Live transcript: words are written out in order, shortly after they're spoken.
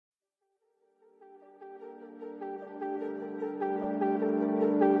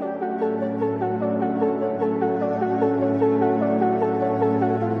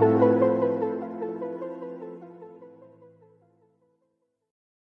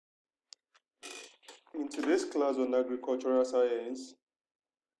In today's class on agricultural science,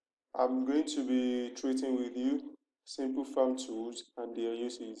 I'm going to be treating with you simple farm tools and their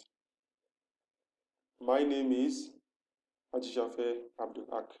uses. My name is Ajijafe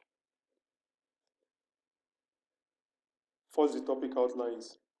Abdulhak. First, the topic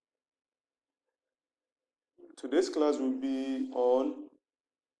outlines. Today's class will be on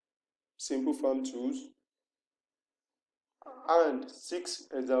simple farm tools and 6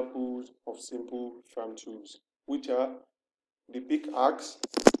 examples of simple farm tools, which are the pickaxe,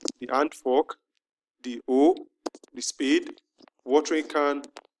 the hand fork, the hoe, the spade, watering can,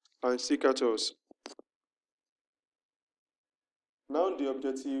 and secateurs. Now the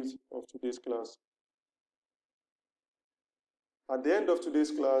objectives of today's class. At the end of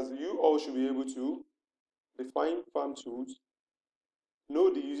today's class, you all should be able to define farm tools,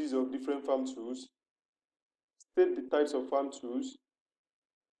 know the uses of different farm tools, state the types of farm tools,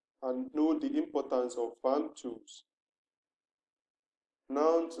 and know the importance of farm tools.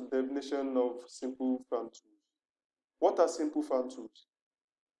 Now to the definition of simple farm tools. What are simple farm tools?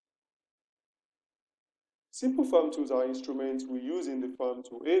 Simple farm tools are instruments we use in the farm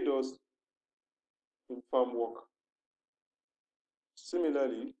to aid us in farm work.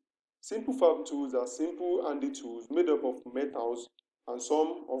 Similarly, simple farm tools are simple handy tools made up of metals and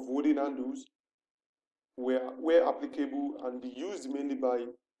some of wooden handles where applicable and used mainly by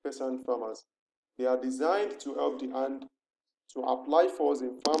peasant farmers. They are designed to help the hand to apply force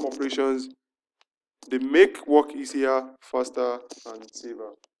in farm operations. They make work easier, faster, and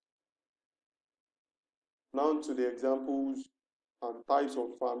safer. Now to the examples and types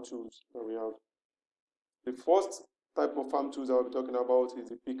of farm tools that we have. The first type of farm tools I'll be talking about is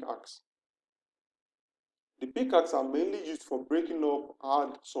the pickaxe. The pickaxe are mainly used for breaking up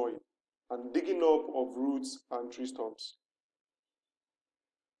hard soil and digging up of roots and tree stumps.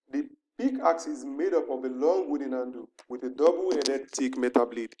 The pickaxe is made up of a long wooden handle with a double-headed thick metal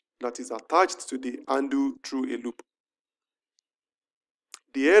blade that is attached to the handle through a loop.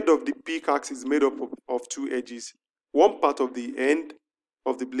 The head of the pickaxe is made up of 2 edges. One part of the end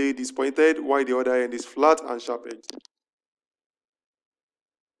of the blade is pointed while the other end is flat and sharp-edged.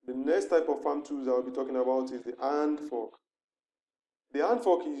 The next type of farm tools I will be talking about is the hand fork. The hand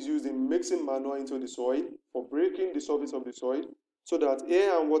fork is used in mixing manure into the soil for breaking the surface of the soil so that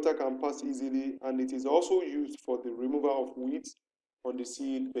air and water can pass easily, and it is also used for the removal of weeds on the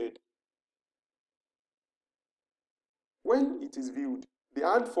seed bed. When it is viewed, the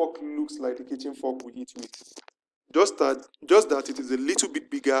hand fork looks like the kitchen fork we eat with. Just that it is a little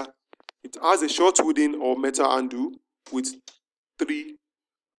bit bigger. It has a short wooden or metal handle with 3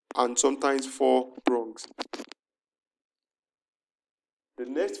 and sometimes 4 prongs. The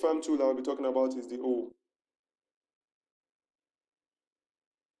next farm tool I will be talking about is the hoe.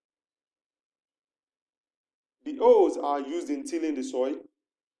 The hoes are used in tilling the soil,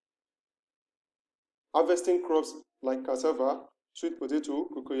 harvesting crops like cassava, sweet potato,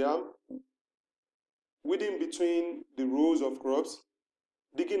 cocoyam, weeding between the rows of crops,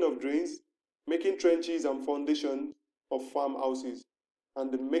 digging of drains, making trenches and foundation of farm houses,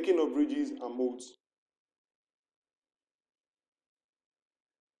 and the making of bridges and moats.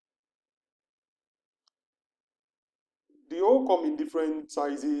 They all come in different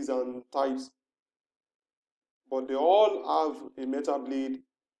sizes and types, but they all have a metal blade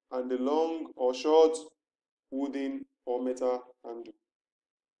and a long or short wooden or metal handle.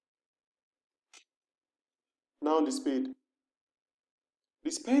 Now the spade.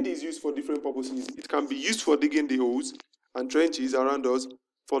 The spade is used for different purposes. It can be used for digging the holes and trenches around us,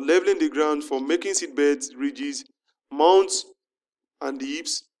 for leveling the ground, for making seed beds, ridges, mounds and the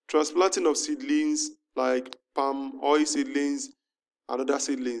heaps, transplanting of seedlings like palm oil seedlings and other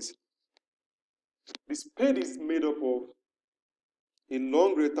seedlings. The spade is made up of a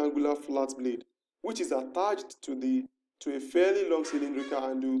long rectangular flat blade which is attached to a fairly long cylindrical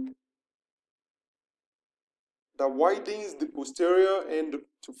handle that widens the posterior end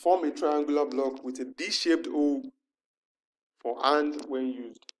to form a triangular block with a D-shaped hole for hand when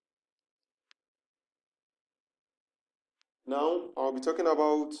used. Now I'll be talking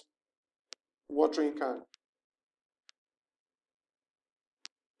about watering can.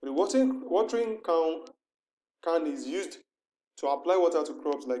 The watering can is used to apply water to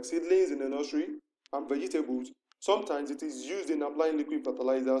crops like seedlings in the nursery and vegetables. Sometimes it is used in applying liquid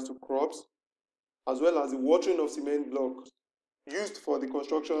fertilizers to crops, as well as the watering of cement blocks used for the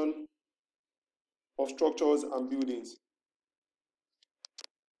construction of structures and buildings.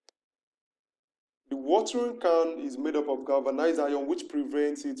 The watering can is made up of galvanized iron which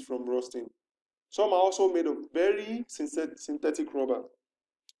prevents it from rusting. Some are also made of very synthetic rubber.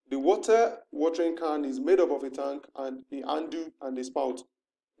 The watering can is made up of a tank and a handle and a spout.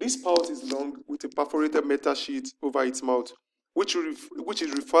 This spout is long with a perforated metal sheet over its mouth, which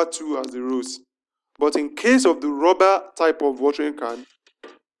is referred to as the rose. But in case of the rubber type of watering can,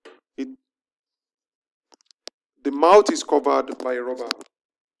 the mouth is covered by rubber,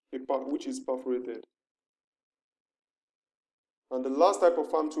 which is perforated. And the last type of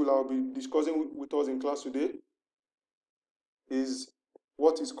farm tool I'll be discussing with us in class today is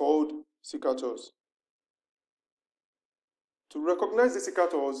what is called secateurs. To recognize the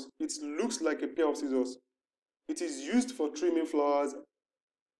secateurs, it looks like a pair of scissors. It is used for trimming flowers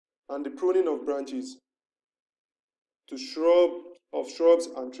and the pruning of branches to shrubs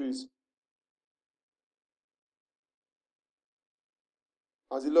and trees.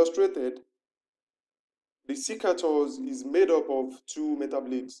 As illustrated, the secateurs is made up of two metal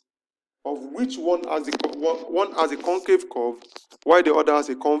blades, of which one has a concave curve, while the other has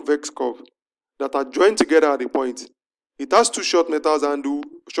a convex curve, that are joined together at the point. It has two short metal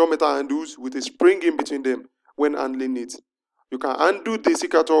handles with a spring in between them when handling it. You can handle the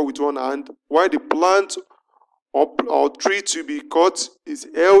secateur with one hand, while the plant or tree to be cut is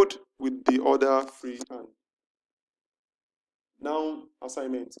held with the other free hand. Now,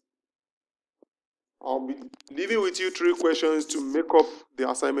 assignment. I'll be leaving with you 3 questions to make up the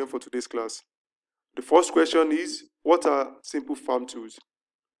assignment for today's class. The first question is, what are simple farm tools?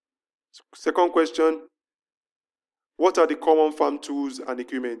 Second question, what are the common farm tools and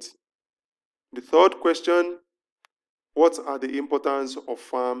equipment? The third question, what are the importance of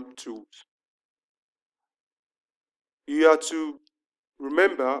farm tools? You are to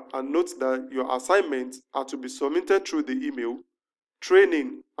remember and note that your assignments are to be submitted through the email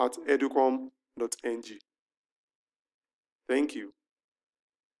training@educom.ng. Thank you.